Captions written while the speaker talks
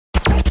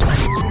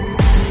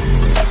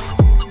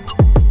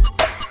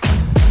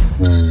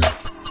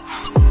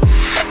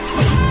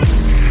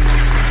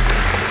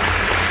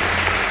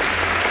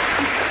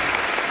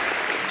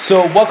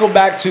So welcome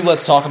back to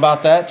Let's Talk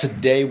About That.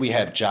 Today we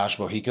have Josh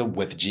Mojica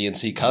with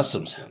GNC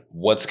Customs.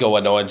 What's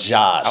going on,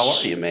 Josh? How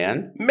are you,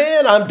 man?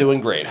 Man, I'm doing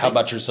great. How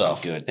about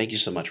yourself? Good. Thank you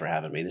so much for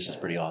having me. This is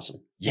pretty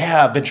awesome.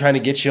 Yeah, I've been trying to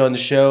get you on the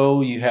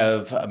show. You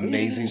have an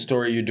amazing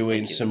story. You're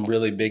doing some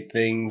really big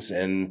things,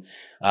 and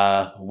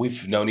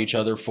we've known each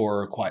other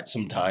for quite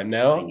some time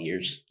now. 9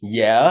 years.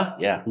 Yeah.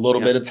 Yeah. A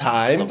little bit of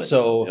time. Bit.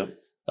 So Yep.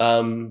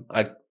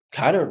 I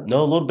kind of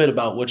know a little bit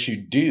about what you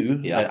do,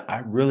 Yeah. but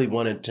I really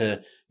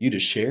wanted you to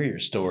share your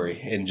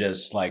story and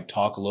just like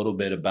talk a little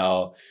bit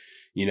about,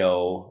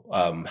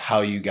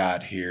 how you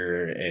got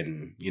here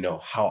and,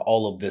 how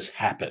all of this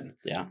happened.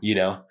 Yeah.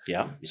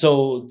 Yeah.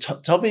 So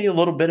tell me a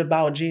little bit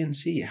about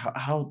GNC.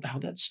 How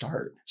that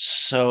start?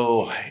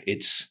 So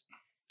it's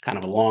kind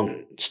of a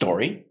long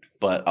story,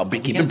 but I'll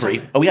keep it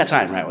brief. Time. Oh, we got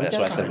time, right? We That's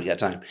got what I said. time. We got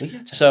time. We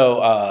got time. So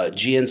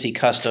GNC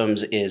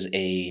Customs is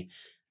a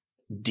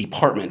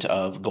department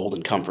of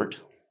Golden Comfort,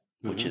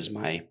 which is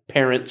my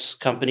parents'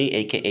 company,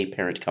 aka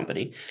parent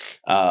company.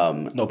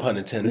 No pun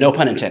intended. No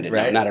pun intended.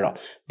 Right? No, not at all.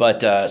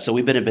 But so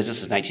we've been in business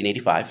since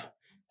 1985.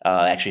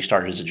 Actually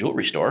started as a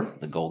jewelry store,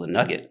 the Golden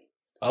Nugget.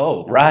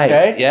 Oh, Right.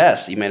 Okay.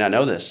 Yes. You may not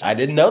know this. I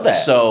didn't know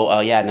that. So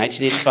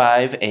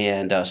 1985,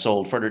 and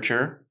sold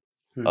furniture,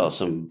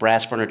 some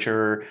brass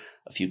furniture,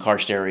 a few car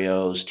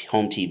stereos,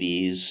 home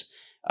TVs.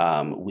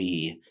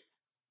 We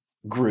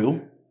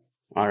grew.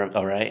 All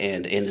right.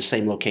 And in the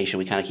same location,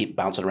 we kind of keep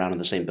bouncing around in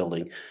the same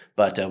building.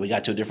 But we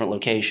got to a different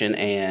location,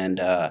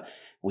 and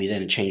we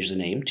then changed the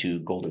name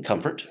to Golden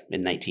Comfort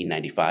in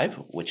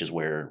 1995, which is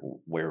where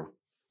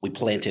we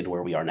planted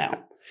where we are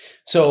now.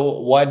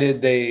 So why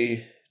did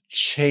they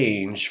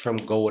change from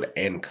gold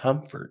and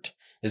comfort?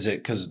 Is it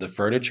because of the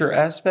furniture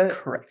aspect?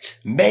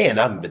 Correct. Man,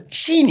 I'm a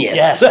genius.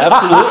 Yes,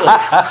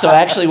 absolutely. So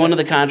actually, one of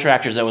the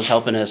contractors that was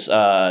helping us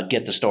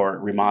get the store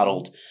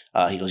remodeled,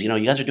 he goes, you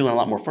guys are doing a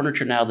lot more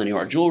furniture now than you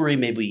are jewelry.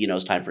 Maybe,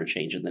 it's time for a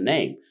change in the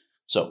name.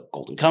 So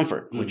Golden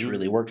Comfort, which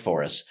really worked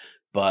for us.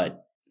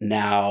 But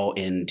now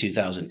in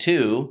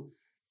 2002,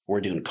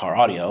 we're doing car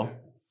audio,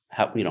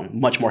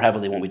 much more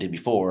heavily than what we did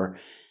before.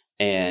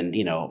 And,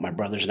 my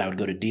brothers and I would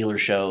go to dealer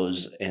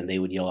shows, and they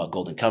would yell out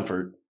Golden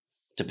Comfort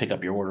to pick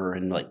up your order,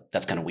 and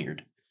that's kind of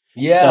weird.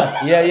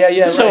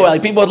 Yeah. So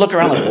right. people would look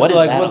around like, what is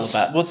that all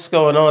about? What's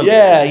going on?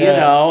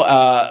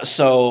 Yeah,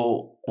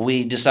 so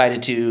we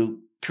decided to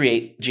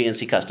create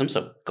GNC Customs,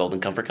 so Golden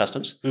Comfort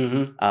Customs,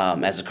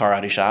 as a car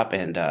audio shop.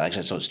 And like I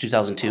said, so it's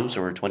 2002,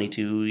 so we're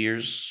 22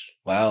 years.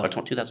 Wow. Or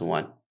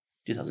 2001,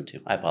 2002.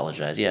 I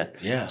apologize.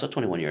 Yeah. So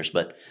 21 years,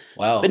 but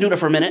Wow. been doing it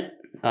for a minute.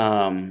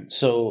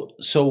 So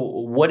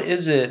what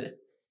is it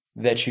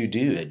that you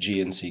do at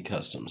GNC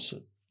Customs?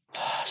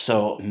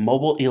 So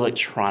mobile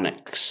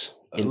electronics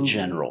in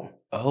general.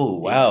 Oh,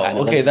 wow. I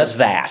know Okay, that's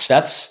vast.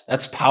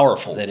 That's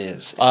powerful. That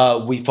is.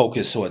 We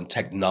focus on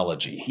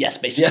technology. Yes,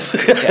 basically.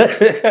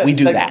 Yes. Yeah. We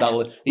do that.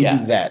 We Yeah.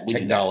 do that. We do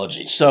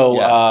Technology. So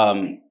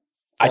Yeah.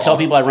 I tell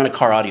people I run a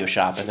car audio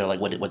shop, and they're like,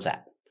 what's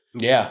that?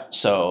 Yeah.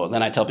 So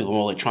then I tell people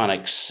mobile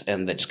electronics,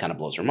 and that just kind of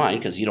blows their mind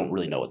because you don't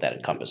really know what that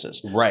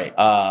encompasses. Right.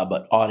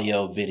 But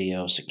audio,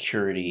 video,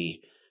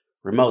 security,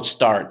 remote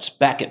starts,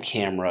 backup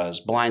cameras,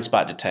 blind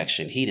spot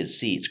detection, heated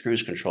seats,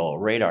 cruise control,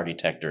 radar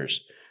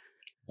detectors.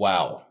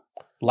 Wow.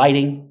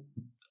 Lighting,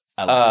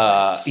 I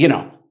like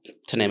lights.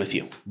 to name a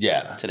few.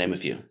 Yeah. To name a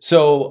few.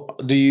 So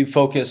do you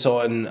focus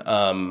on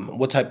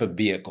what type of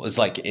vehicle? Is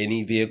like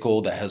any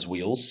vehicle that has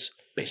wheels?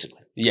 Basically.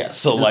 Yeah.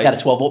 So It's like got a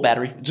 12-volt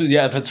battery.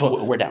 yeah, if it's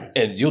We're down.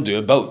 and you'll do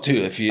a boat too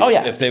if you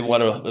if they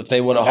want to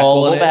Got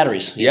haul 12-volt it.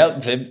 batteries.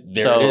 Yep. There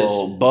it is.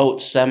 So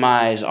boats,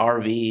 semis,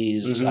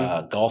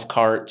 RVs, golf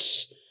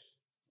carts,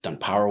 done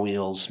Power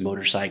Wheels,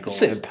 motorcycles.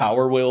 Said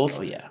Power Wheels.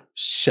 Oh yeah.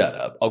 Shut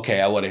up.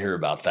 Okay, I want to hear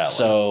about that one.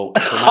 So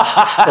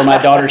for my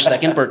daughter's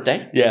second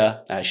birthday,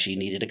 Yeah. she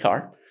needed a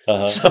car.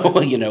 Uh-huh.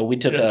 So, we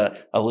took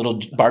a little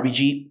Barbie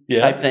Jeep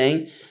type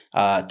thing,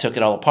 took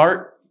it all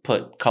apart,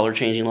 put color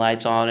changing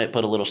lights on it,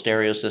 put a little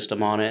stereo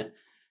system on it,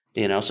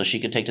 so she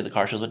could take to the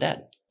car shows with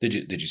Dad. Did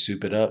you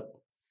soup it up?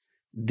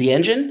 The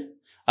engine?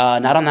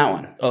 Not on that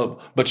one. Oh,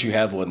 but you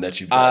have one that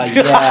you've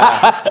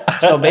Yeah.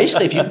 So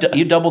basically, if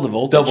you double the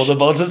voltage. Double the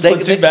voltage,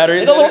 put two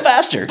batteries They go a in little it?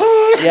 faster.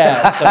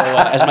 Yeah. So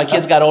as my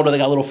kids got older, they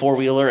got a little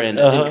four-wheeler and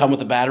it didn't come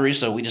with a battery,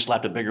 so we just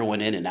slapped a bigger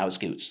one in, and now it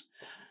scoots.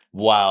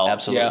 Wow.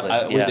 Absolutely.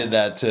 Yeah, we did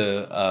that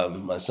to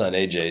my son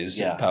AJ's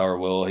Power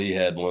Wheel. He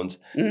had ones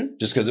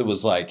just because it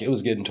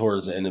was getting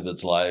towards the end of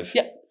its life.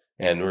 Yeah.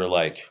 And we were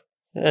like,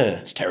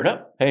 Let's tear it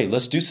up. hey,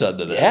 let's do something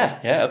to this.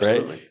 Yeah,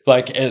 absolutely. Right?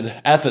 Like,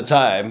 and at the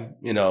time,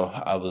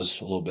 I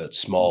was a little bit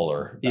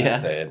smaller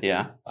back then.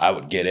 Yeah. I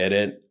would get in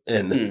it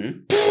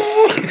and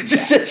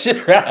just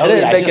sit around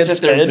and make it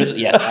spin.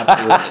 Yes,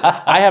 absolutely.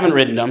 I haven't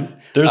ridden them.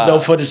 There's no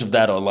footage of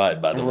that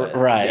online, by the way.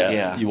 Right,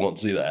 yeah. You won't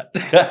see that.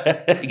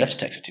 You can just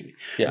text it to me.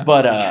 Yeah.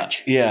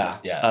 But,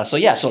 Yeah. So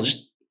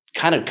just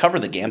kind of cover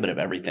the gambit of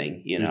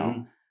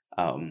everything,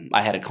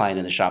 I had a client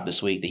in the shop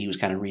this week that he was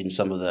kind of reading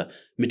some of the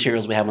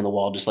materials we have on the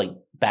wall, just like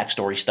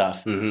backstory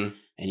stuff. Mm-hmm.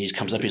 And he just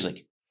comes up, he's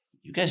like,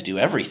 you guys do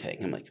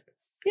everything. I'm like,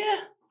 yeah,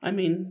 I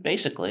mean,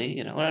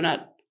 basically, we're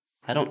not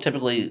I don't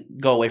typically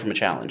go away from a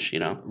challenge,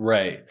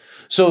 Right.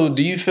 So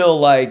do you feel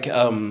like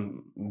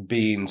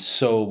being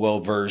so well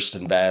versed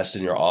and vast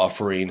in your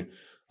offering,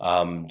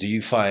 do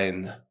you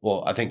find,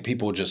 well, I think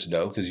people just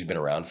know because you've been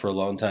around for a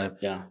long time.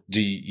 Yeah.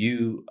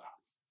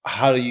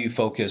 How do you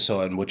focus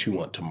on what you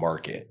want to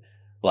market?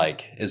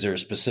 Like, is there a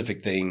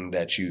specific thing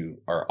that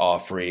you are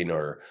offering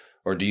or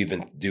do you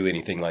even do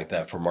anything like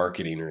that for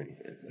marketing or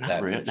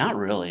Not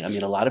really. I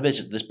mean, a lot of it's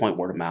at this point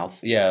word of mouth.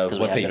 Yeah, Because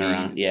what they need.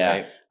 around.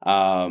 Yeah.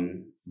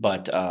 Right?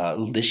 But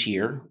this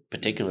year,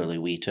 particularly,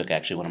 we took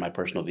actually one of my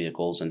personal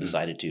vehicles and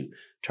decided to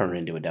turn it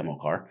into a demo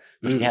car,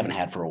 which we haven't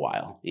had for a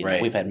while.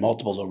 Right. We've had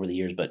multiples over the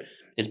years, but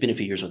it's been a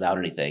few years without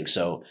anything.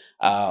 So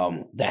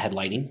that had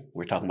lighting. We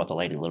were talking about the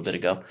lighting a little bit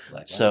ago.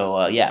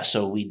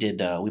 So we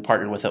did. We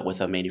partnered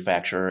with a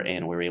manufacturer,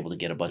 and we were able to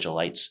get a bunch of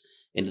lights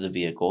into the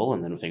vehicle,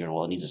 and then we figured,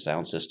 well, it needs a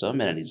sound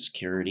system and it needs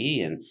security,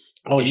 and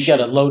you got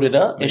to load it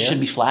up. It should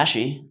be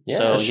flashy.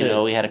 Yeah,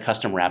 so we had a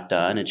custom wrap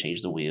done and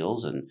changed the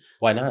wheels, and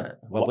why not?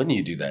 Why wouldn't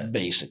you do that?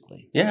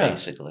 Basically,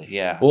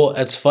 yeah. Well,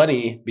 it's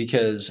funny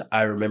because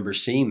I remember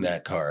seeing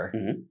that car,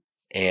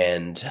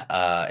 and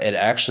it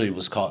actually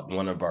was caught in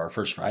one of our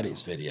First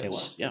Fridays videos. It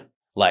was, yeah.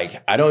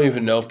 Like, I don't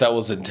even know if that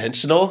was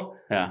intentional.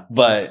 Yeah.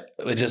 But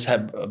it just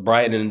had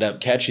Brian ended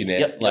up catching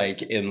it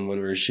when we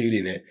were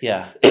shooting it.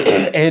 Yeah.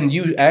 And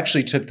you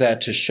actually took that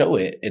to show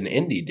it in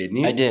Indy, didn't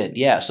you? I did.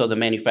 Yeah. So the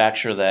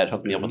manufacturer that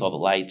hooked me up with all the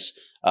lights,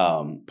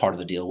 part of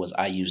the deal was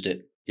I used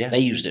it. Yeah. They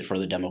used it for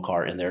the demo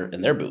car in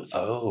their booth.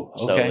 Oh,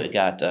 okay. So it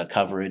got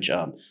coverage.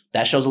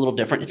 That show's a little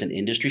different. It's an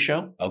industry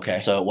show. Okay.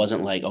 So it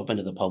wasn't like open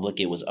to the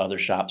public. It was other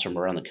shops from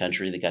around the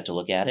country that got to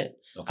look at it.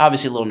 Okay.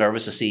 Obviously a little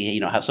nervous to see,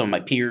 have some of my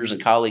peers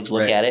and colleagues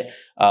look at it.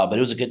 But it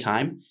was a good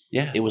time.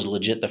 Yeah. It was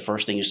legit the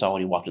first thing you saw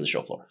when you walked in the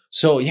show floor.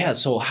 So,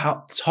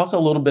 talk a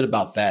little bit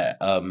about that.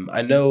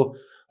 I know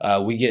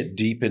we get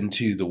deep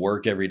into the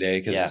work every day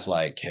because it's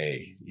like,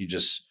 hey,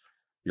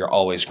 you're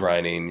always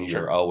grinding.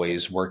 Sure. You're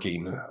always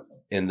working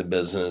in the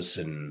business,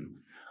 and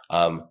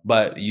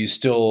but you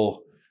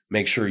still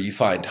make sure you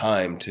find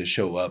time to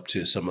show up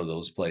to some of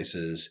those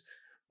places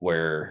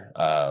where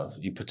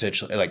you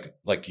potentially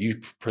like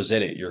you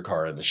presented your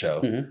car in the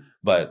show,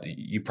 but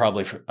you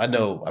probably, I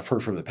know I've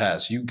heard from the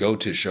past, you go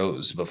to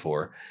shows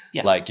before,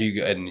 like back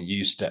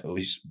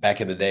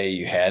in the day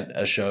you had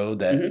a show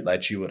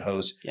that you would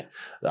host. Yeah.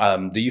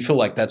 Do you feel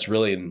like that's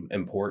really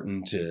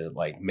important to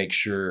like make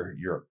sure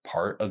you're a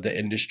part of the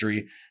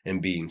industry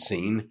and being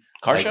seen?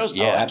 Car shows?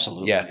 Yeah,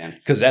 absolutely. Yeah,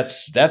 because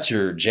that's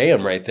your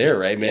jam right there,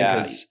 right,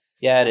 man?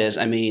 Yeah, it is.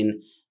 I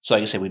mean, so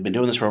like I said, we've been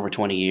doing this for over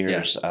 20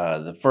 years. Yeah.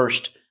 The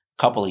first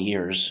couple of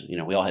years,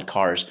 we all had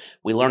cars.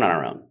 We learn on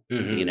our own.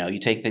 You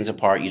take things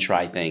apart, you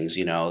try things.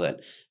 That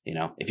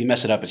if you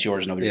mess it up, it's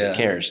yours. Nobody really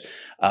cares.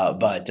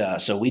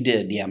 So we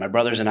did. Yeah, my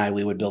brothers and I,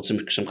 we would build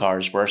some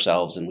cars for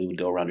ourselves, and we would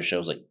go around to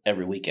shows like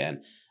every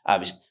weekend.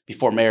 Obviously,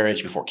 before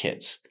marriage, before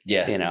kids.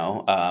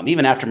 Yeah.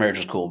 Even after marriage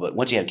was cool, but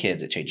once you have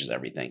kids, it changes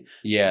everything.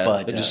 Yeah.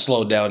 But it just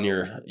slowed down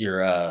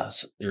your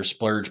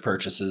splurge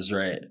purchases,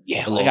 right?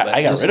 Yeah.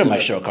 I got rid of my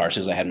show car as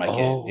soon as I had my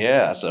kid.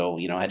 Yeah. So,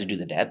 I had to do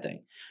the dad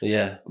thing.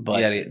 Yeah.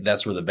 But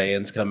that's where the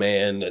vans come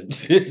in.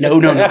 No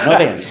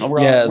vans. We're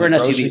an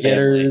SUV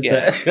family.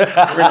 Yeah.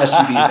 We're an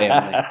SUV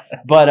family.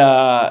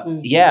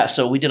 But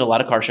so we did a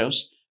lot of car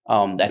shows.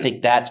 I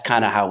think that's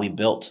kind of how we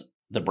built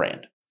the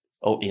brand.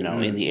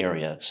 In the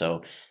area.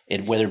 So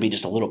whether it be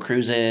just a little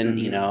cruise in,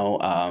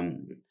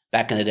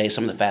 back in the day,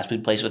 some of the fast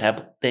food places would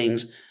have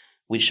things.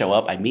 We'd show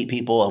up, I'd meet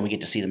people, and we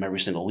get to see them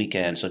every single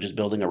weekend. So just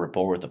building a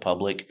rapport with the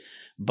public,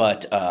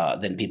 but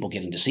then people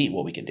getting to see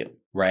what we can do.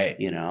 Right.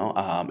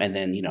 And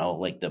then,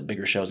 like the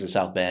bigger shows in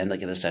South Bend,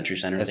 like at the Century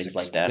Center, that's things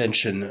like that.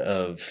 Extension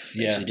of,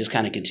 So just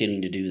kind of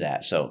continuing to do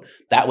that. So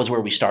that was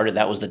where we started.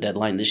 That was the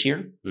deadline this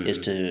year, is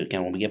to,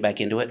 when we get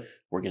back into it,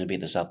 we're going to be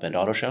at the South Bend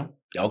Auto Show.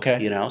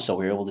 Okay. So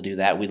we were able to do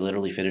that. We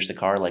literally finished the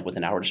car like with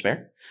an hour to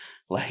spare.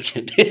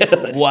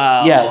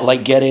 Wow. Yeah,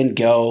 like get in,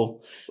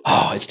 go.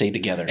 Oh, it stayed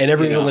together. And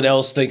everyone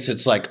else thinks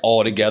it's like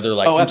all together.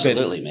 Like,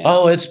 absolutely, man.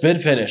 Oh, it's been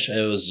finished.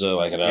 It was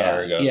like an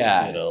hour ago.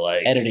 Yeah.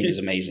 Editing is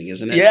amazing,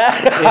 isn't it?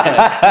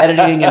 Yeah.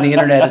 Editing and the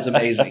internet is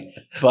amazing.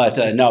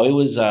 But no, it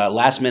was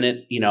last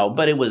minute,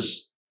 but it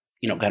was,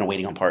 kind of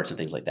waiting on parts and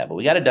things like that. But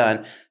we got it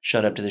done,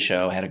 showed up to the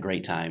show, had a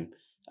great time.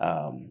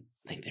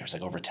 I think there was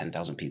like over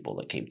 10,000 people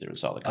that came through and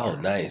saw the car. Oh,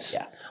 nice.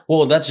 Yeah.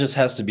 Well, that just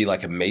has to be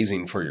like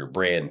amazing for your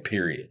brand,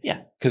 period.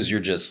 Yeah. Because you're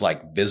just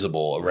like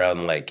visible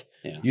around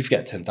you've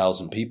got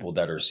 10,000 people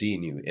that are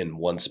seeing you in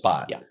one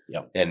spot. Yeah.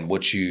 Yeah. And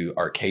what you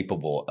are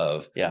capable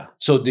of. Yeah.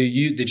 So did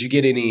you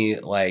get any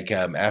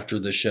after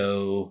the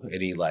show,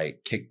 any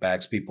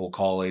kickbacks, people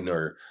calling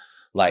or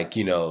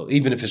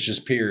even if it's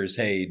just peers,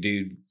 hey,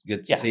 dude,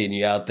 good seeing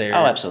you out there.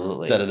 Oh,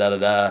 absolutely.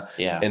 Da-da-da-da-da.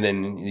 Yeah. And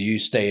then you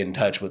stay in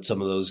touch with some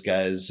of those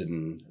guys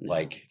and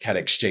kind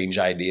of exchange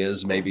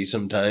ideas maybe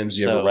sometimes.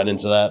 You ever run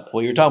into that?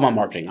 Well, you're talking about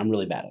marketing. I'm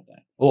really bad at that.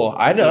 Well,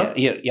 I know.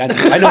 Yeah,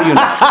 I know you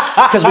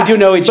know. Because we do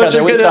know each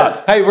other.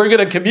 Hey, we're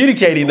good at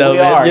communicating though,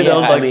 man.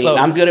 Man. So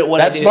I'm good at what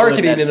I do. That's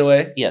marketing in a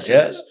way. Yes,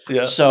 it is.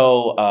 Yeah.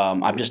 So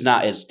I'm just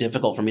not, it's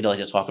difficult for me to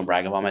just talk and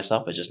brag about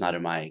myself. It's just not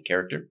in my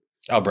character.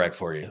 I'll brag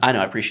for you. I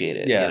know. I appreciate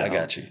it. Yeah, I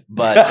got you.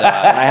 But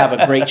I have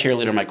a great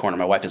cheerleader in my corner.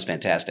 My wife is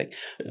fantastic.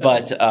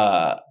 But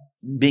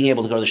being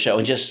able to go to the show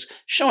and just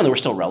showing that we're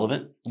still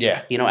relevant.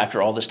 Yeah.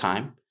 After all this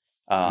time,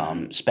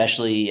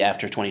 especially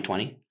after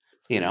 2020,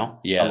 a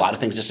lot of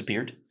things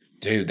disappeared.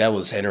 Dude, that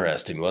was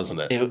interesting,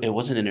 wasn't it? It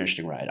was an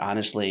interesting ride.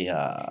 Honestly,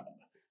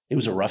 it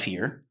was a rough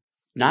year.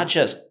 Not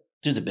just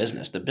through the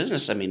business. The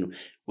business, I mean,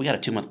 we got a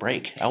 2-month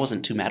break. I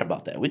wasn't too mad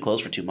about that. We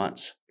closed for 2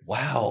 months.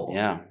 Wow.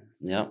 Yeah.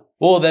 Yep.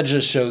 Well, that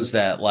just shows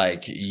that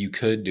like you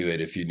could do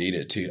it if you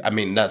needed to. I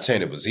mean, not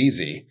saying it was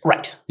easy.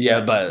 Right.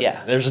 Yeah, but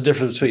there's a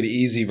difference between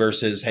easy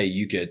versus, hey,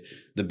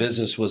 the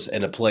business was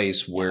in a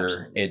place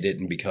where it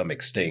didn't become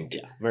extinct.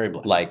 Yeah. Very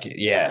blessed. Like,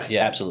 yeah.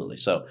 Absolutely.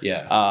 So,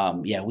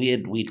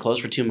 we'd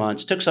closed for 2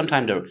 months. Took some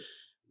time to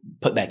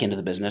put back into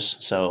the business.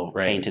 So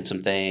painted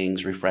some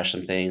things, refreshed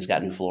some things,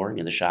 got new flooring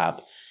in the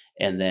shop,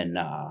 and then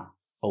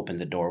opened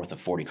the door with a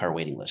 40-car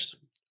waiting list.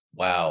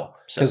 Wow.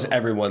 Because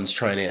everyone's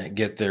trying to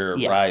get their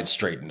ride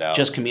straightened out.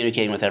 Just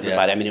communicating with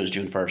everybody. Yeah. I mean, it was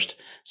June 1st.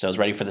 So it was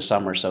ready for the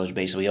summer. So it was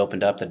basically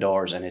opened up the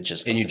doors and it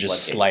just... And you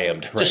just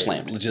slammed. Right?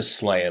 Just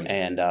slammed.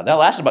 And that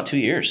lasted about 2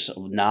 years.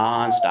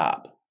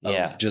 Nonstop.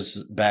 Yeah.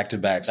 Just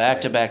back-to-back.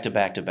 Back to back.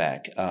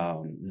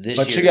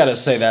 But you got to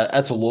say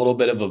that's a little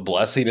bit of a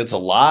blessing. It's a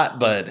lot,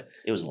 but...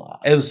 It was a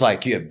lot. It was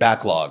like you have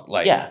backlog.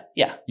 Like,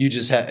 yeah. You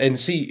just have... And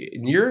see,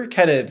 you're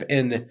kind of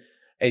in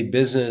a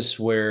business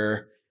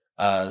where...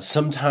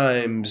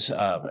 sometimes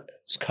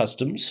it's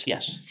customs.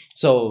 Yes.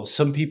 So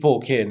some people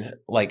can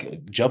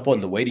like jump on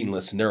the waiting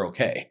list and they're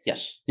okay.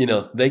 Yes.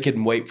 They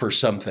can wait for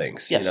some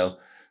things, yes.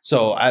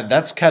 So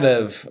that's kind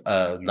of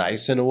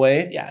nice in a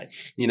way. Yeah.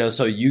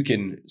 So you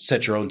can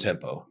set your own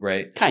tempo,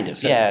 right? Kind of.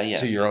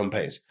 To your own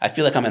pace. I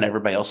feel like I'm in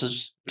everybody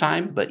else's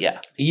time, but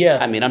yeah. Yeah.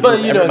 I mean, I'm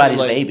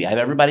everybody's baby. I have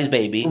everybody's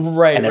baby.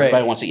 Right. And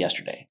everybody wants it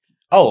yesterday.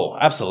 Oh,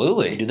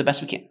 absolutely. We do the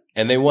best we can.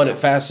 And they want it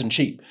fast and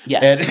cheap. Yeah.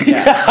 That's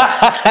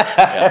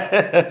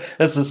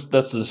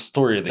the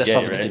story of the game,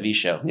 right? That's a TV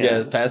show.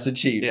 Yeah, fast and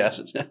cheap.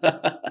 Yes.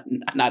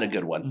 Not a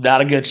good one.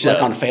 Not a good show.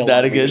 Like on Fail.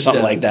 Not a good show.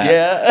 Something like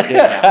that.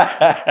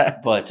 Yeah.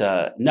 But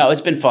no,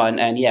 it's been fun.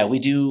 And yeah,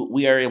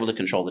 we are able to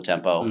control the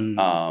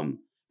tempo.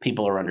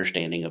 People are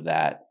understanding of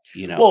that,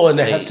 Well, and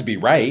it has to be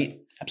right.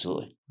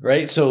 Absolutely.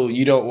 Right? So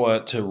you don't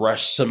want to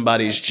rush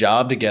somebody's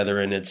job together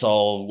and it's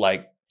all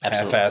like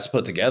half-ass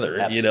put together,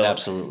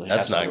 Absolutely.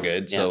 That's not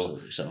good. Yeah,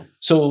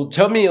 so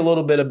tell me a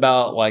little bit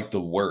about like the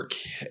work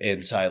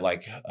inside.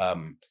 Like,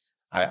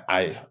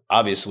 I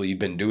obviously you've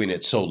been doing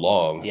it so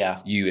long.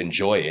 Yeah. You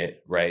enjoy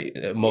it, right?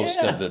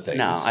 Most of the things.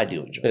 No, I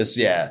do enjoy it.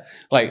 Yeah.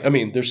 Like, I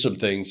mean, there's some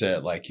things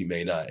that like you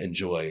may not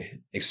enjoy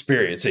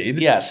experiencing.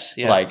 Yes.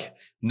 Yeah. Like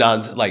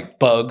like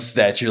bugs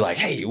that you're like,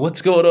 hey,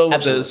 what's going on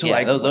with this? Yeah,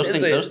 like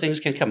those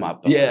things can come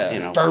up.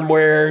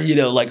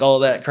 Firmware, like all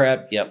that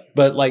crap. Yep.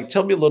 But like,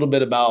 tell me a little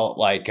bit about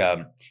like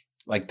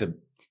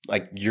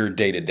your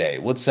day to day.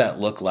 What's that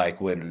look like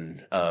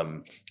when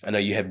I know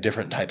you have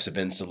different types of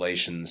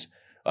installations.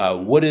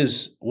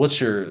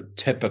 What's your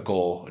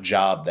typical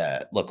job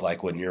that look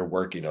like when you're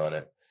working on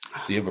it?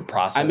 Do you have a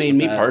process? I mean,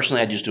 me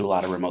personally, I just do a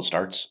lot of remote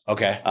starts.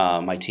 Okay.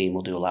 My team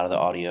will do a lot of the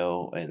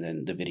audio and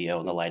then the video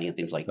and the lighting and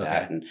things like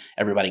that. And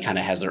everybody kind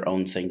of has their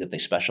own thing that they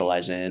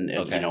specialize in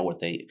and, what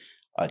they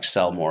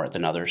excel more at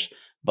than others.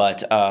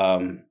 But, I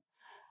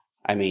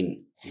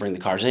mean, bring the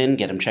cars in,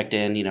 get them checked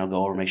in,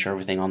 go over, make sure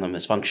everything on them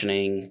is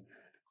functioning.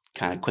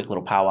 Kind of quick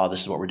little powwow.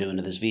 This is what we're doing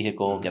to this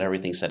vehicle. Get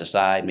everything set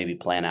aside. Maybe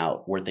plan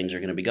out where things are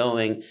going to be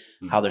going,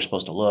 how they're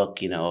supposed to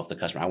look. If the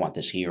customer, I want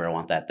this here, I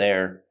want that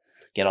there.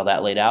 Get all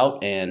that laid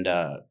out and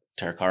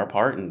tear a car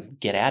apart and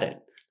get at it.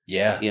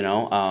 Yeah.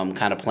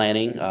 Kind of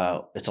planning.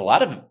 It's a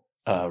lot of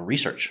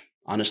research,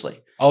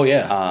 honestly. Oh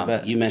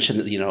yeah. You mentioned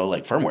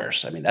like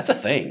firmwares. I mean, that's a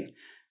thing.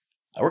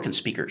 I work in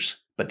speakers,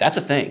 but that's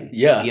a thing.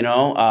 Yeah.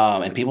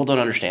 And people don't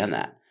understand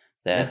that.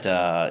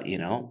 Why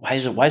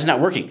is it not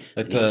working?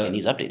 Like it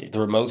needs updated.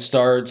 The remote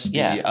starts,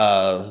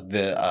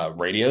 the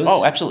radios.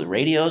 Oh, absolutely.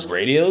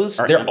 Radios,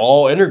 they're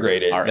all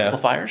integrated. Our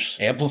amplifiers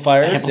need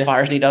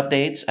need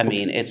updates. I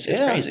mean, it's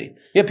crazy.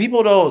 Yeah,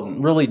 people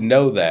don't really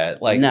know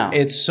that. Like, no.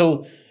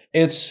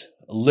 It's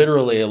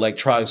literally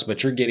electronics,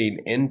 but you're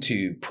getting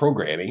into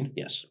programming.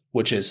 Yes.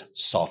 Which is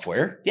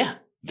software. Yeah.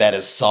 That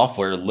is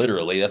software,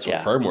 literally. That's what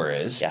firmware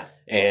is. Yeah.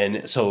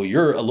 And so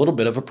you're a little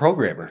bit of a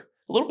programmer.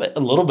 A little bit.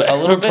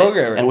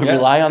 Programmer. And we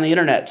rely on the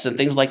internet and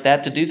things like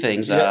that to do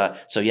things. Yeah.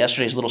 So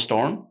yesterday's little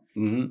storm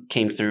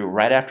came through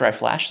right after I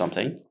flashed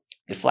something.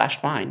 It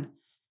flashed fine.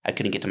 I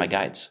couldn't get to my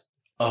guides.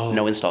 Oh.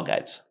 No install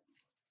guides.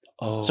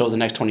 Oh. So the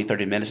next 20,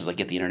 30 minutes is like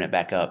get the internet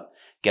back up,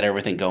 get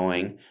everything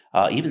going.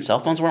 Even cell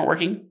phones weren't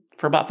working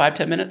for about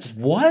 5-10 minutes.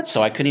 What?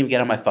 So I couldn't even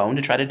get on my phone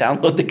to try to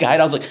download the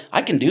guide. I was like,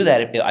 I can do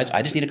that.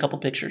 I just need a couple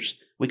pictures.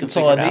 We can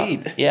figure it out. That's all I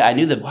need. Yeah, I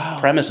knew the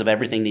premise of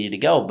everything needed to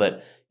go,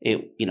 but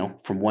it,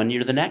 from one year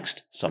to the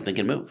next, something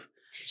can move.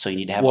 So you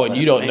need to have. Well, and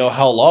you don't know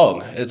how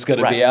long it's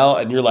going to be out,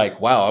 and you're like,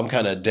 "Wow, I'm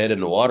kind of dead in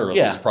the water on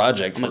this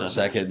project for a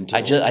second."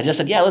 I just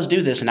said, "Yeah, let's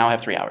do this," and now I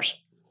have 3 hours.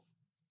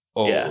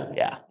 Oh,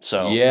 Yeah.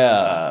 So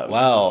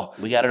wow.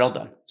 we got it all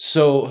done.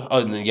 So,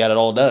 and you got it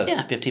all done.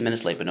 Yeah, 15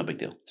 minutes late, but no big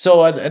deal.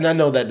 So, and I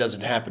know that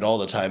doesn't happen all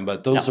the time,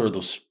 but those are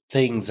those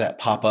things that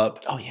pop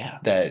up. Oh yeah,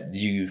 that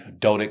you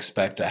don't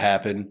expect to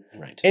happen.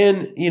 Right.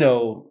 And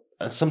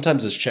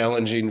sometimes it's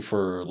challenging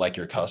for like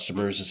your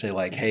customers to say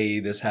like, "Hey,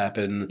 this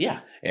happened." Yeah.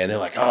 And they're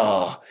like,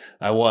 "Oh,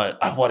 I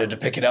wanted to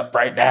pick it up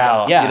right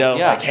now." Yeah.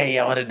 Like, "Hey,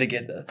 I wanted to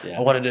get I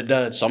wanted it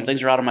done." Some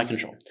things are out of my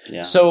control.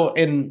 Yeah. So,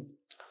 and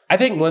I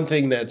think one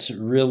thing that's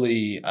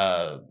really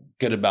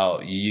good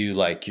about you,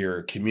 like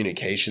your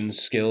communication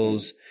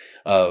skills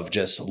of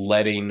just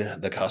letting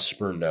the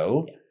customer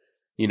know,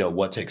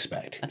 what to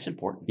expect. That's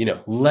important.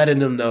 Letting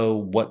them know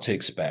what to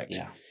expect.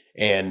 Yeah.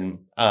 And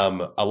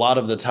a lot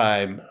of the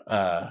time,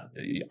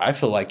 I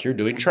feel like you're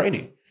doing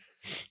training.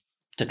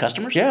 To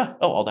customers? Yeah.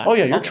 Oh, all day. Oh,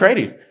 yeah, you're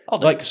training. All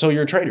day. Like, so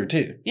you're a trainer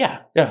too.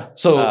 Yeah. Yeah.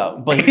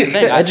 So, but here's the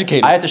thing.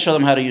 educated. I have to show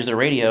them how to use their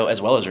radio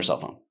as well as their cell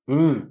phone.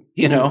 Mm.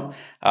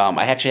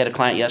 I actually had a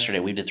client yesterday.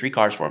 We did 3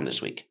 cars for him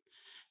this week.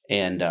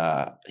 And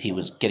he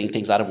was getting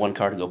things out of one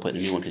car to go put in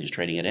a new one because he's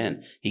trading it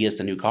in. He gets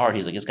the new car.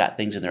 He's like, it's got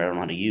things in there I don't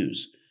know how to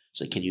use.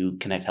 So can you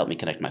help me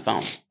connect my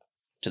phone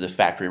to the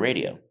factory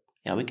radio?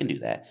 Yeah, we can do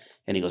that.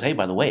 And he goes, hey,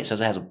 by the way, it says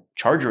it has a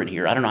charger in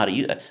here. I don't know how to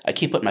use it. I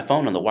keep putting my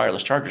phone on the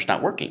wireless charger. It's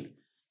not working.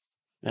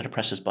 I had to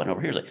press this button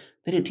over here. He's like,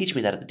 they didn't teach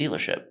me that at the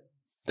dealership.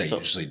 They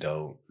usually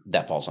don't.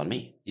 That falls on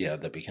me. Yeah,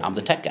 I'm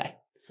the tech guy.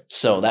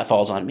 So that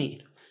falls on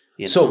me.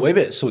 So wait a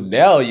minute. So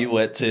now you're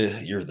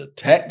the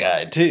tech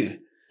guy too.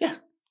 Yeah.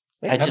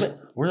 Man,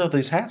 where are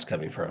these hats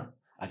coming from?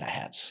 I got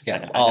hats. You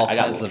got all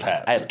kinds of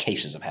hats. I have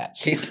cases of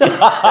hats.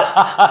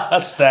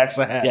 Stacks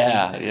of hats.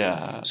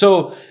 Yeah.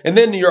 So, and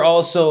then you're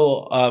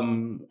also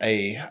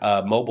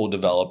a mobile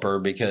developer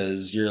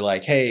because you're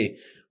like, hey,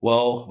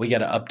 well, we got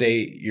to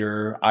update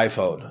your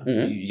iPhone.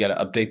 Mm-hmm. You got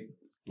to update.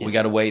 Yeah. We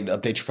got to wait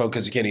and update your phone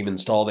because you can't even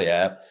install the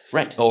app.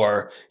 Right.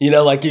 Or,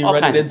 like you're all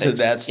running into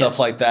that stuff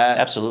like that.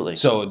 Absolutely.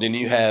 So then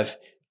you have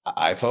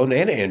iPhone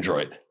and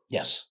Android.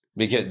 Yes.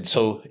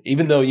 So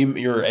even though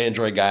you're an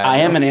Android guy. I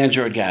am an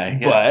Android guy.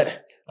 Yes.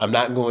 But I'm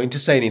not going to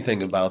say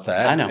anything about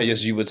that. I know. I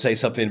guess you would say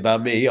something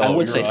about me. I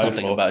would say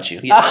something about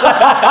you.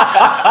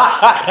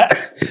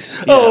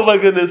 Oh my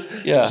goodness.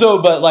 Yeah.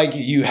 So, but like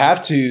you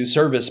have to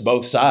service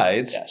both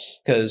sides. Yes.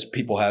 Because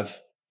people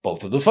have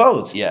both of the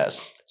phones.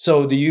 Yes.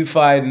 So do you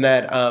find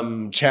that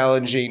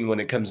challenging when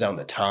it comes down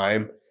to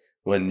time?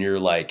 When you're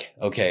like,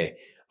 okay,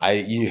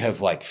 you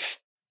have like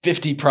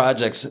 50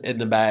 projects in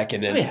the back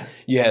and then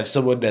you have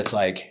someone that's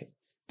like,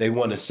 they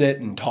want to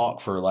sit and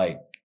talk for like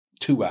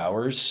 2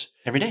 hours.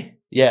 Every day.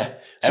 Yeah.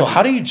 So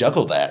how do you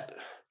juggle that?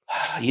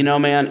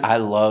 Man, I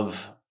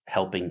love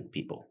helping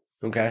people.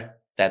 Okay.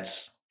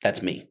 That's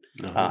me.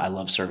 Uh-huh. I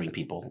love serving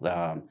people.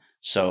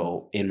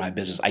 So in my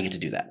business, I get to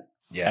do that.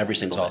 Yeah. Every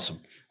single day.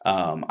 Awesome.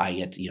 I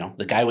get,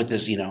 the guy with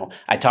this,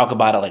 I talk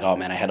about it like, oh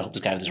man, I had to help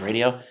this guy with his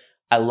radio.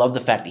 I love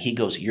the fact that he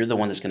goes, you're the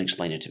one that's going to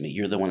explain it to me.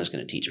 You're the one that's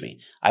going to teach me.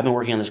 I've been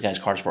working on this guy's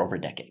cars for over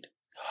a decade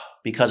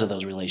because of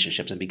those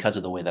relationships and because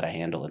of the way that I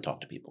handle and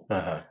talk to people.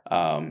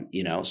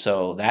 Uh-huh.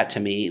 So that to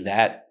me,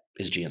 that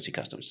is GNC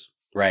Customs.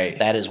 Right.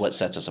 That is what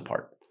sets us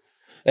apart.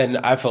 And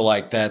I feel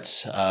like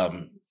that's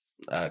a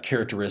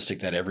characteristic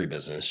that every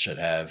business should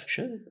have.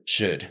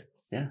 Should.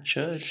 Yeah.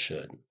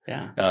 Should.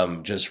 Yeah.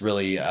 Just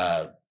really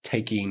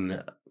taking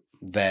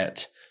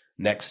that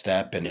next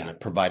step and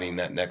providing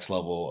that next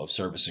level of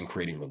service and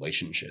creating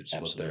relationships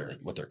with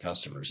their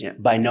customers. Yeah.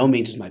 By no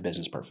means is my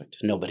business perfect.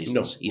 Nobody's.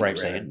 No.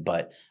 Right.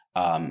 But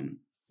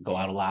go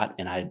out a lot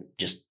and I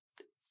just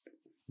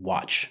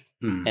watch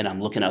and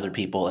I'm looking at other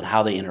people and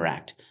how they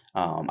interact.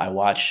 I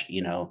watch,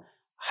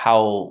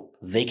 how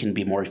they can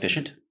be more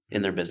efficient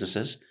in their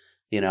businesses,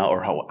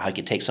 or how I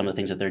could take some of the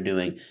things that they're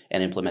doing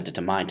and implement it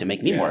to mine to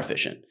make me more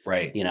efficient.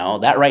 Right.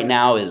 That right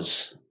now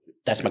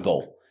that's my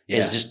goal. Yeah.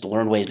 Is just to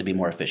learn ways to be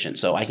more efficient.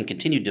 So I can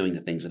continue doing the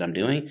things that I'm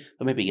doing,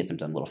 but maybe get them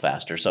done a little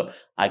faster. So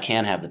I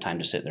can have the time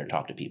to sit there and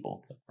talk to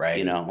people.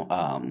 Right.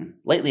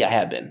 Lately I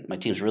have been. My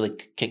team's really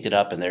kicked it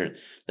up and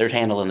they're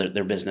handling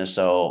their business.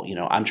 So,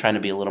 I'm trying to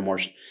be a little more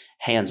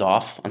hands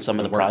off on some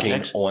of the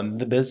projects. On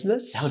the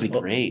business? That would be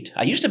great.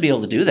 I used to be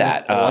able to do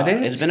that.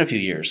 It's been a few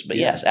years, but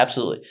yes,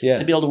 absolutely. Yeah.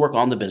 To be able to work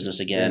on the business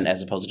again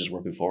as opposed to just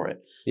working for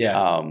it.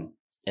 Yeah.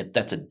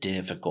 That's a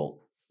difficult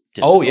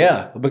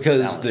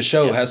because balance. The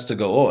show has to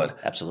go on.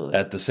 Absolutely.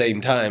 At the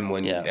same time,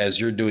 as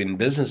you're doing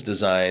business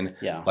design,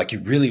 like you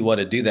really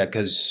want to do that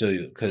because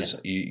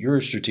you're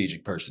a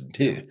strategic person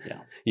too.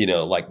 Yeah.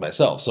 Like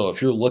myself. So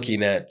if you're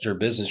looking at your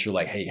business, you're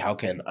like, hey, how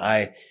can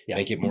I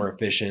make it more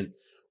efficient?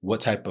 What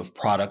type of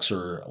products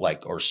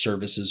or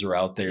services are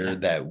out there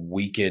that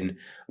we can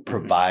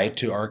provide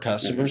to our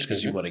customers?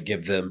 Because you want to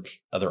give them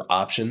other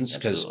options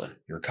because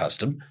you're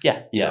custom.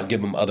 Yeah. Give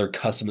them other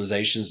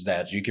customizations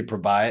that you can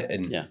provide.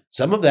 And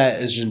some of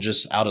that isn't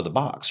just out of the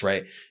box,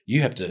 right?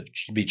 You have to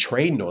be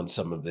trained on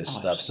some of this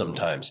stuff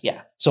sometimes.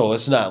 Yeah. So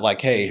it's not like,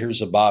 hey,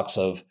 here's a box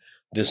of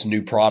this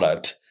new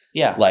product.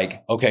 Yeah.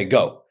 Like, okay,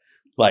 go.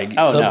 Like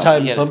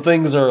sometimes some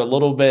things are a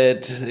little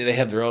bit, they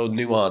have their own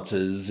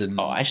nuances.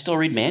 And I still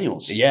read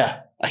manuals.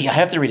 Yeah. I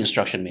have to read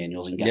instruction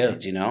manuals and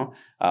guides, you know.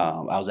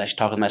 I was actually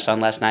talking with my son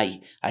last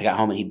night. I got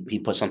home and he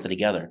put something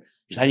together.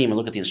 He said, I didn't even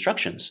look at the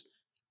instructions,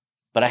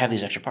 but I have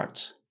these extra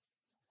parts.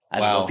 I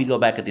don't know if you go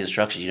back at the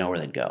instructions, you know where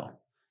they'd go.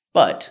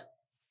 But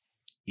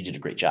you did a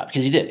great job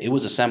because you did. It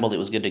was assembled. It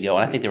was good to go.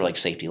 And I think they were like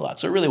safety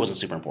locks. So it really wasn't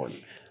super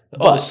important.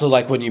 But, so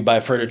like when you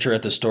buy furniture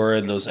at the store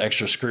and those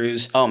extra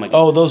screws. Oh my God.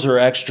 Oh, those are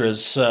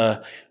extras.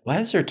 Why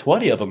is there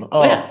 20 of them?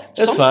 Oh, yeah.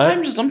 That's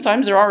fine.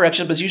 Sometimes there are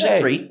extras, but it's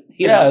usually 3.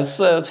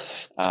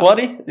 It's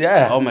 20.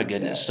 Yeah. Oh my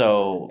goodness.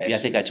 So I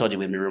think I told you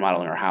we've been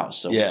remodeling our house.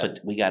 So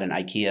we got an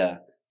IKEA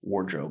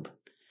wardrobe.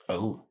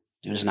 Oh.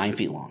 It was 9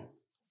 feet long.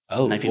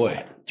 Oh, 9 feet boy.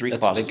 wide. 3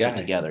 closets put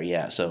together.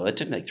 Yeah. So it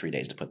took me like 3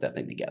 days to put that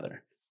thing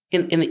together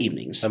in the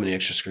evenings. How many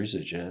extra screws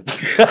did you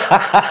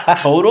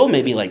have? Total,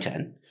 maybe like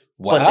 10.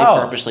 Wow. But they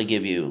purposely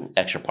give you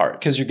extra parts.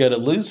 Because you're going to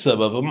lose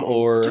some of them,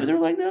 or... Dude, they're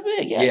like that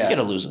big. Yeah, you're going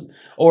to lose them.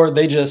 Or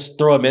they just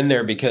throw them in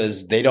there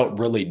because they don't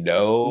really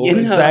know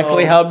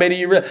exactly how many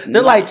you...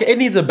 They're like, it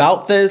needs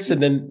about this,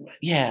 and then...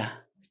 Yeah.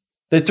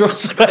 They throw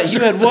some extra.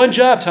 You had one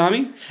job,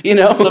 Tommy. You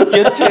know? Some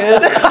get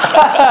 10.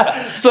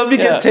 Some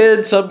get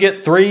 10, some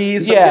get 3,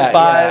 some get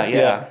 5.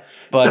 Yeah.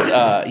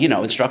 But,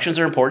 instructions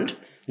are important.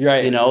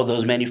 Right. You know,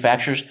 those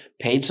manufacturers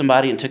paid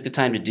somebody and took the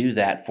time to do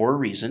that for a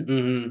reason.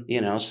 Mm-hmm.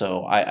 You know,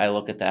 so I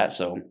look at that.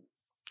 So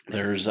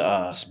there's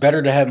it's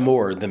better to have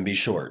more than be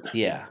short.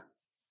 Yeah.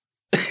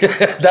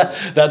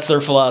 That's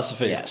their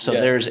philosophy. Yeah. So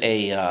there's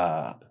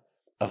a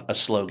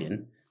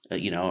slogan,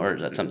 or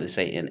that's something they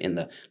say in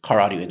the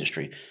car audio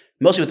industry,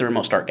 mostly with the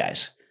remote start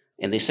guys.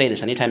 And they say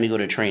this anytime you go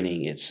to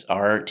training, it's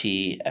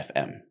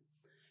RTFM.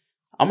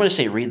 I'm going to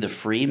say read the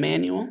free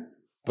manual.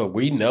 But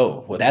we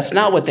know what that's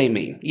not what they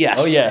mean.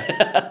 Yes. Oh,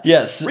 yeah.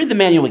 Yes. Read the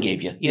manual we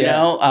gave you, you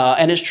know,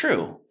 and it's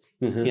true.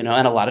 Mm-hmm. You know,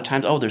 and a lot of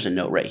times, there's a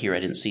note right here.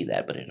 I didn't see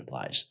that, but it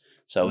applies.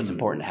 So it's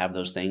important to have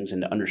those things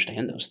and to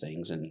understand those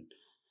things and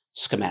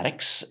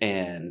schematics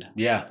and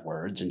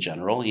words in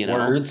general, you know.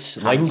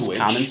 Words, language.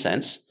 Common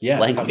sense. Yeah.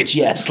 Language,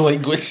 yes.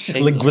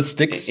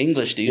 Linguistics.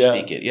 English, do you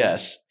speak it?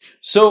 Yes.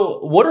 So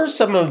what are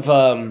some of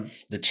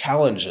the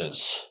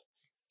challenges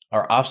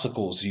or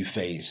obstacles you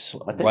face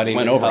running?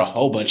 Went over a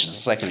whole bunch a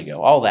second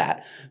ago, all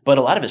that. But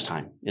a lot of his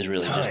time is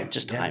really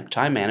just time,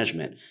 time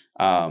management.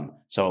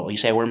 So you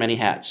say I wear many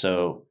hats.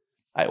 So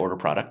I order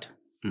product.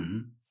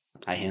 Mm-hmm.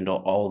 I handle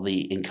all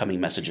the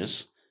incoming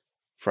messages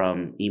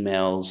from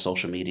emails,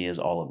 social medias,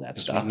 all of that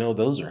stuff. We know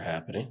those are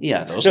happening.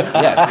 Yeah, those are,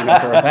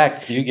 for a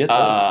fact. You get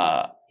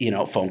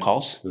those. Phone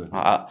calls. Mm-hmm.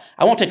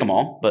 I won't take them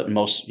all, but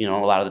most, a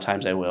lot of the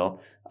times I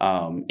will.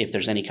 If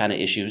there's any kind of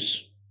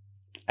issues,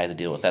 I have to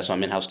deal with that. So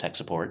I'm in-house tech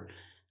support,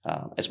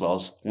 as well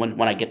as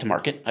when I get to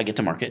market, try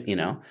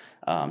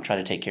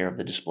to take care of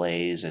the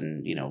displays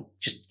and,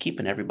 just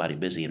keeping everybody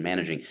busy and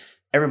managing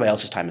everybody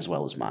else's time as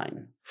well as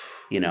mine,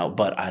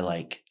 but I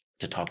like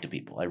to talk to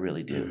people. I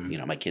really do.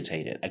 Mm-hmm. My kids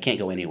hate it. I can't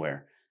go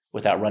anywhere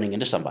without running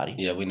into somebody.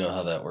 Yeah, we know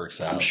how that works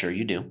out. I'm sure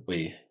you do.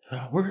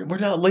 We're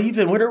not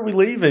leaving. When are we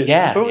leaving?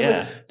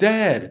 Yeah.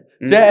 Dad.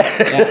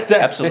 Yeah,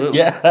 absolutely.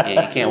 Yeah.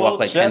 You can't walk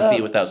like 10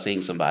 feet without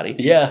seeing somebody.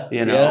 Yeah.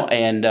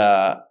 And,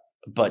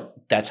 but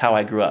that's how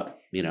I grew up.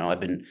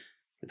 I've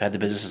had the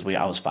business since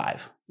I was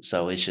 5.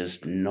 So it's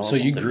just normal. So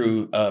you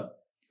grew up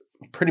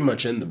pretty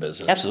much in the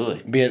business.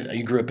 Absolutely.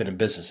 You grew up in a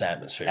business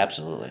atmosphere.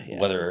 Absolutely.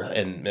 Yeah.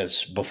 And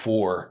as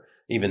before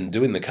even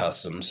doing the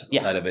customs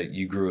side of it,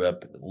 you grew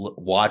up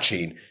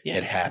watching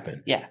it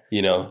happen. Yeah.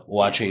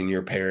 Watching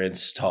your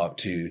parents talk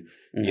to,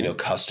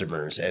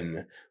 customers,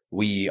 and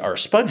we are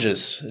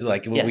sponges.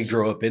 Like when we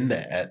grow up in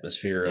that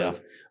atmosphere of,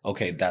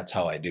 okay, that's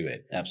how I do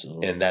it.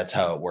 Absolutely. And that's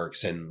how it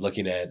works. And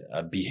looking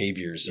at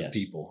behaviors of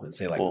people and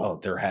say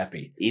like, they're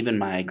happy. Even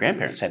my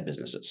grandparents had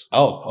businesses.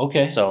 Oh,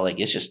 okay. So like,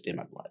 it's just in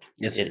my blood.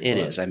 It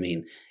is. I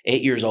mean,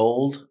 8 years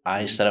old,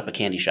 I set up a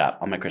candy shop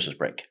on my Christmas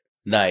break.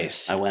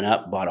 Nice. I went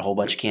up, bought a whole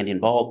bunch of candy in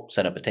bulk,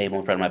 set up a table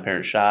in front of my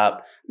parents'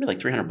 shop. I made like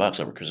 $300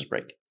 over Christmas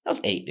break. I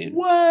was 8, dude.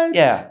 What?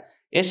 Yeah.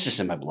 It's just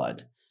in my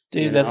blood.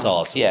 Dude, that's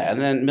awesome. Yeah.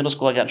 And then middle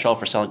school, I got in trouble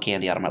for selling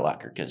candy out of my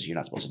locker because you're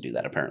not supposed to do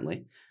that,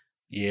 apparently.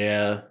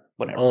 Yeah.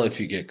 Whatever. Only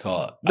if you get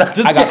caught.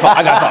 I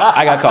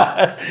got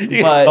caught.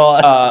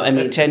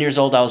 10 years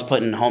old, I was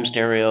putting home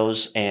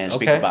stereos and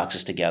speaker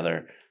boxes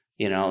together,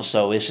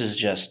 so this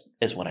is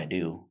it's what I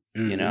do,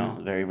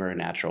 very, very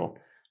natural.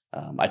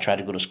 I tried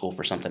to go to school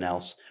for something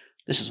else.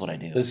 This is what I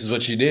do. This is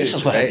what you do. This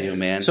is what I do,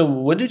 man. So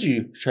what did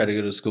you try to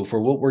go to school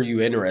for? What were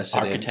you interested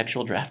in?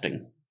 Architectural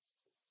drafting.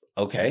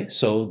 Okay.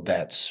 So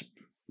that's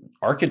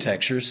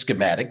architecture,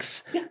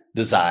 schematics,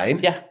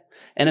 design. Yeah.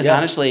 And it's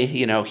honestly,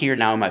 here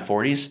now in my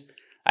 40s,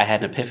 I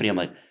had an epiphany. I'm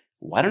like,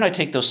 why don't I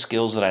take those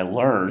skills that I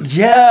learned?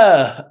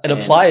 Yeah. And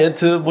apply it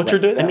to what you're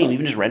doing. I mean,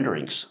 even just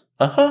renderings.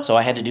 Uh-huh. So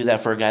I had to do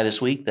that for a guy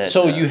this week.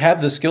 So you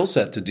have the skill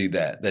set to do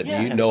that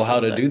you know how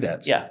to do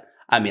that. Yeah.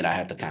 I mean, I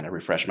have to kind of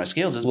refresh my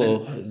skills. It's been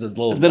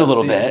a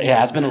little bit.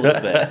 Yeah, it's been a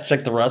little bit.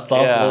 Check the rust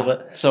off a little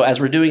bit. So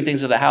as we're doing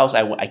things at the house,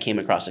 I came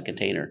across a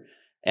container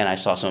and I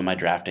saw some of my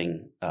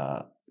drafting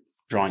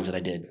drawings that I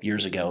did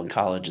years ago in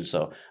college. And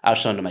so I was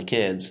showing to my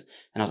kids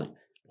and I was like,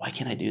 why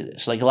can't I do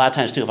this? Like a lot of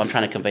times too, if I'm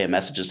trying to convey a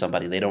message to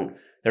somebody, they don't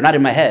they're not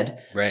in my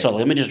head. Right. So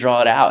let me just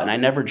draw it out. And I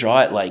never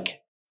draw it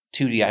like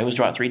 2D. I always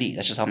draw it 3D.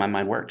 That's just how my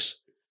mind works.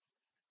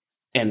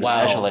 And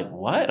Wow. I was like,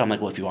 what? I'm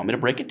like, well, if you want me to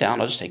break it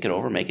down, I'll just take it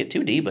over, make it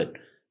 2D. But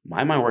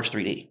my mind works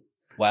 3D.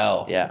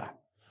 Wow. Yeah.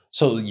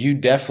 So you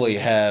definitely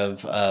have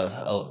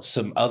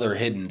some other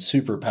hidden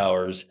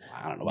superpowers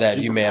I don't know that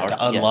you may have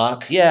to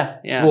unlock. Yes.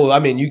 Yeah. Well, I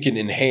mean, you can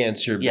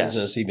enhance your Yes.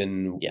 business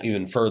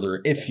even further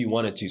if you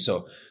wanted to.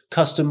 So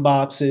custom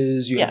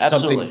boxes, you have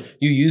absolutely. something,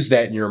 you use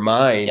that in your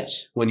mind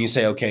Yes. when you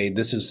say, okay,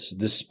 this is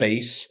this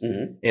space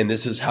Mhm. and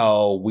this is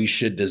how we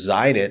should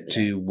design it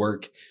to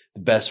work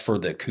best for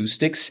the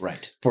acoustics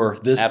Right. for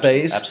this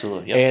space.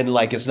 Absolutely. Yep. And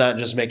like, it's not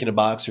just making a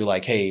box. You're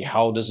like, hey,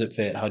 how does it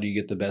fit? How do you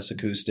get the best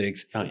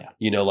acoustics? Oh, yeah.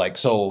 You know, like,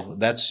 so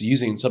that's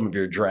using some of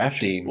your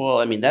drafting. Well,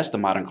 I mean, that's the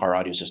modern car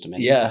audio system.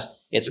 Anyways. Yeah.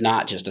 It's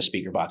not just a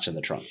speaker box in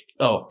the trunk.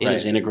 Oh, It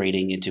is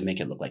integrating it to make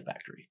it look like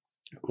factory.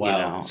 Wow.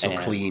 You know, So and-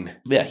 clean.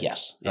 Yeah.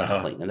 Yes. Yeah,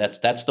 clean. And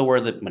that's the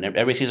word that when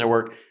everybody sees our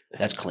work,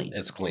 that's clean.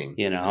 It's clean.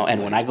 You know, It's and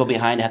clean. when I go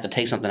behind, I have to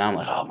take something out. I'm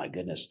like, oh my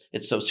goodness,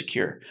 it's so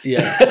secure.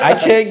 Yeah. I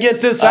can't get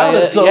this out.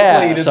 It's so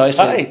clean. It's so I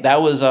tight. said,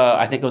 that was,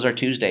 I think it was our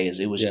Tuesdays.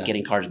 It was Yeah.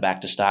 getting cars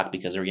back to stock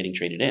because they were getting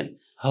traded in.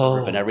 Oh,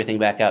 Ripping everything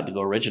back out to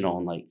go original.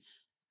 And like,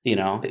 you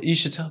know, you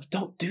should tell them,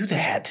 don't do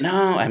that.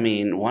 no, I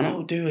mean,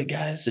 Don't do it,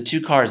 guys. the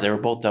 2 cars, they were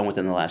both done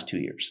within the last 2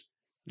 years.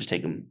 Just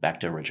take them back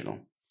to original.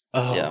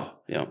 Oh. Yeah.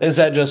 Yeah. Is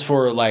that just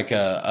for like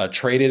a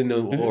trade-in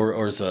Mhm.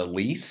 or is it a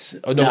lease?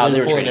 Oh, No, no, they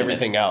they're were pulling trading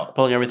everything out.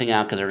 Pulling everything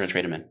out because they're going to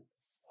trade them in.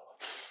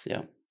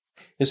 Yeah.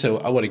 And so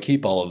I want to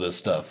keep all of this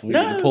stuff. We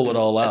No, need to pull it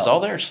all out. That's all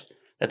theirs.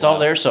 That's Wow. all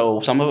there. So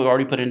some of it we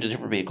already put into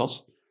different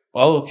vehicles.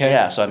 Oh, okay.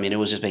 Yeah. So I mean, it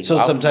was just making. So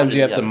sometimes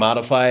you have to together.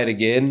 modify it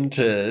again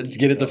to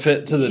get it to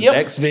fit to the Yep.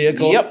 next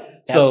vehicle. Yep.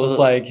 So it's Absolutely.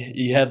 like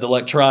you have the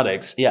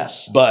electronics,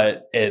 Yes.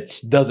 but it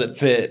doesn't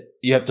fit.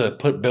 You have to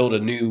build a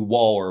new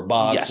wall or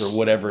box Yes. or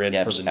whatever in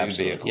Yeah, for the new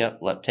absolutely. vehicle.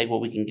 Yep. Take what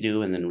we can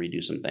do and then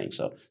redo some things.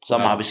 So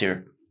some Wow. obviously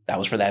that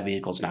was for that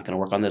vehicle. It's not going to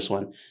work on this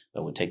one,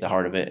 but we'll take the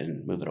heart of it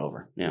and move it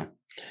over. Yeah.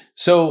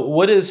 So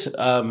what is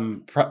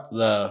I'd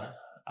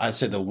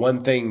say the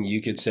one thing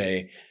you could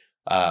say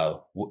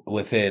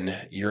within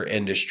your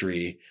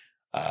industry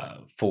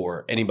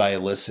for anybody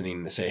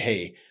listening to say,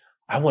 hey,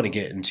 I want to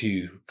get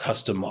into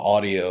custom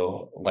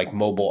audio, like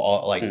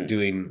mobile, like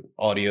doing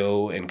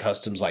audio and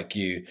customs like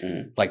you,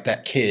 like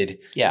that kid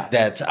Yeah.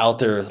 that's out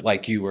there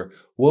like you were.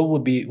 What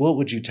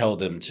would you tell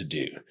them to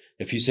do?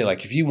 If you say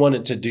like, if you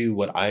wanted to do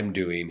what I'm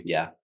doing,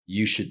 Yeah.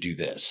 you should do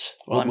this.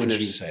 Well, What I mean, would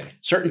you there's say?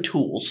 certain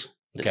tools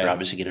that Okay. you're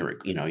obviously going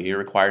to, you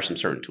require some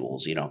certain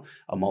tools,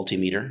 a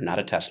multimeter, not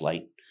a test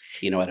light,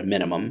 at a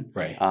minimum.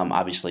 Right.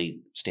 Obviously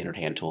standard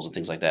hand tools and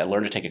things like that.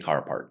 Learn to take a car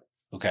apart,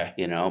 Okay.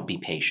 be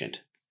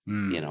patient.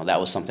 Mm.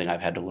 That was something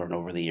I've had to learn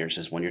over the years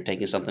is when you're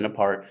taking something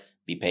apart,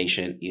 be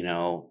patient,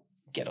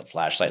 get a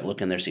flashlight,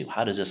 look in there, see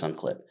how does this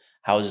unclip?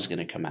 How is this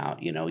going to come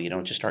out? You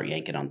don't just start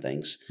yanking on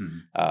things.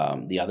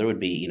 The other would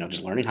be,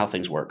 just learning how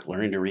things work,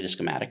 learning to read a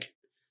schematic,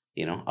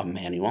 a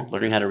manual,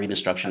 learning how to read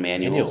instruction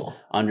manuals,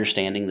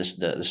 understanding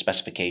the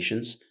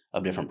specifications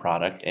of different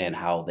product and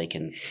how they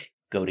can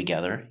go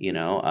together.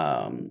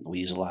 We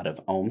use a lot of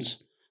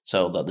ohms.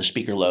 So the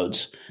speaker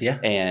loads, Yeah.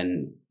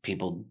 and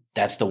people,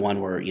 that's the one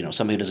where,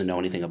 somebody who doesn't know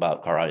anything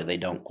about car audio, they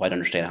don't quite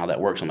understand how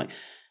that works. I'm like,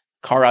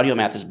 car audio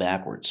math is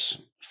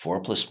backwards. 4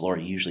 plus 4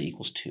 usually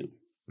equals 2,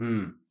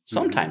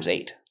 sometimes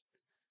 8,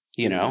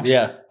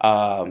 Yeah.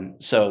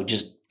 So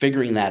just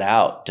figuring that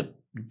out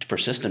for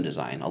system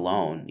design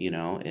alone,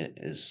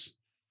 is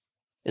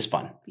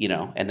fun,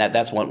 and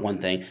that's one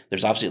thing.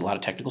 There's obviously a lot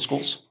of technical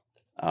schools.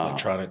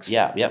 Electronics.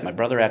 Yeah. My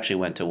brother actually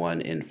went to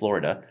one in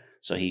Florida.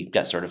 So he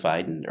got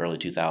certified in the early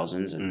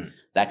 2000s, and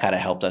that kind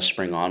of helped us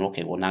spring on.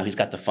 Okay, well, now he's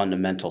got the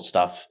fundamental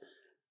stuff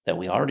that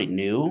we already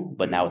knew,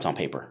 but now it's on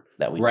paper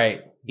that we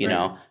Right.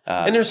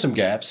 And there's some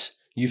gaps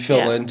you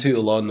fill into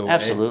along the way.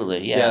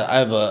 Absolutely. Yeah. I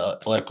have a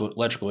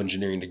electrical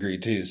engineering degree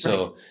too.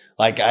 So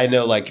like, I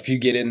know, like if you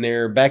get in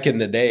there back in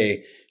the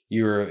day,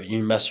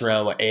 you mess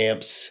around with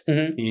amps,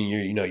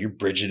 you're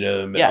bridging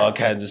them and all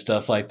kinds of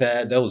stuff like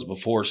that. That was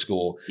before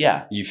school.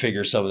 Yeah. You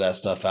figure some of that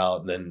stuff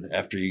out. And then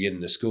after you get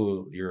into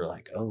school, you're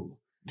like, oh,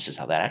 this is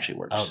how that actually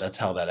works. oh, that's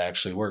how that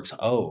actually works.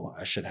 Oh,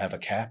 I should have a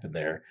cap in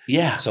there.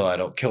 Yeah. So I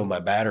don't kill my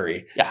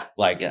battery. Yeah.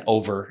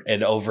 Over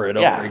and over and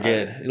over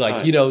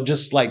again.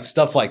 Just like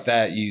stuff like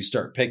that, you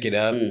start picking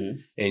up and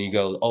you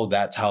go, oh,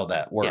 that's how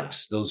that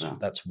works.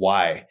 That's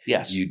why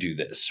you do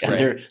this. And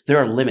right? there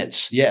are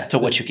limits to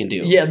what you can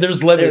do. Yeah,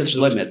 there's limits. There's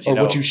limits. Or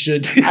what you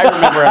should do. I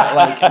remember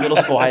at middle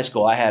school, high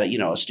school, I had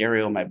a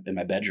stereo in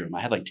my bedroom.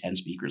 I had like 10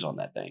 speakers on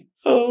that thing.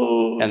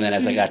 Oh. And then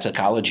as I got to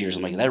college years,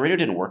 I'm like, that radio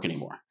didn't work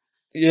anymore.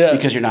 Yeah.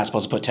 Because you're not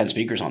supposed to put 10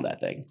 speakers on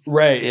that thing.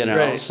 Right.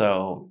 Right.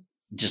 So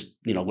just,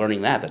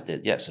 learning that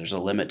yes, there's a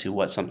limit to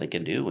what something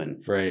can do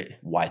and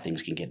why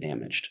things can get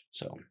damaged.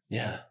 So,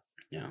 yeah.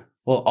 Yeah.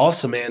 Well,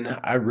 awesome, man.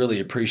 I really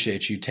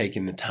appreciate you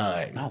taking the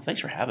time. Oh,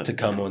 thanks for having me. To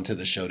come onto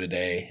the show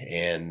today.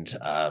 And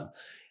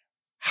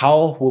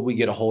how will we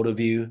get a hold of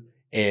you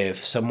if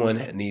someone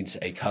needs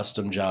a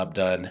custom job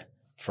done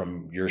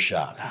from your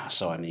shop?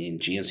 So,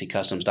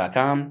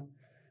 GNCcustoms.com.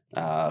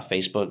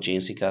 Facebook,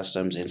 GNC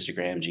Customs,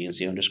 Instagram,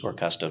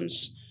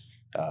 GNC_Customs.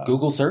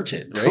 Google search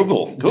it. Right?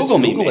 Google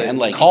me, man.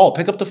 Like, call,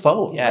 pick up the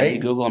phone. Yeah, right? you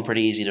Google them,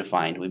 pretty easy to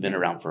find. We've been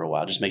around for a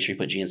while. Just make sure you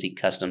put GNC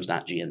Customs,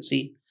 not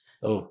GNC.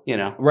 Oh,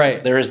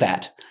 right. There is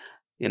that.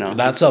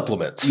 Not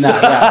supplements. No,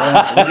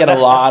 we get a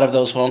lot of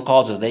those phone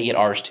calls as they get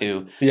ours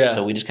too. Yeah.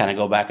 So we just kind of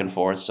go back and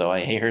forth. So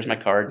hey, here's my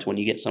card. When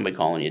you get somebody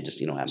calling you,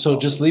 just have. So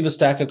just leave a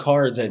stack of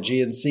cards at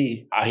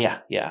GNC.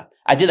 Yeah.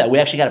 I did that. We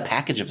actually got a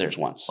package of theirs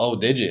once. Oh,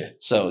 did you?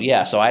 So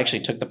yeah. So I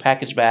actually took the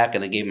package back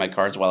and they gave my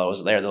cards while I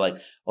was there. They're like,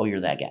 "Oh,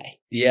 you're that guy."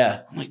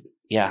 Yeah. I'm like,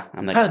 yeah.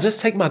 I'm like,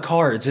 just take my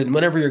cards and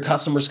whenever your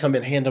customers come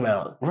in, hand them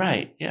out.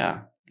 Right.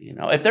 Yeah.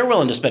 If they're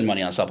willing to spend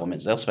money on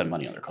supplements, they'll spend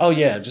money on their cards. Oh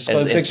yeah, just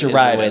go fix your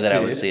ride. The way that I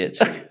would see it.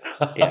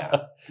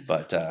 Yeah,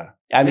 but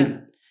I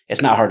mean,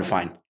 it's not hard to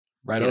find.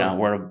 Right.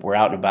 We're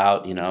out and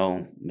about.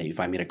 Maybe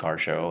find me at a car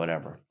show or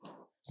whatever.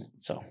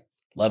 So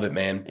love it,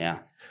 man. Yeah.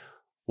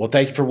 Well,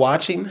 thank you for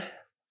watching.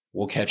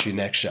 We'll catch you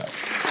next show.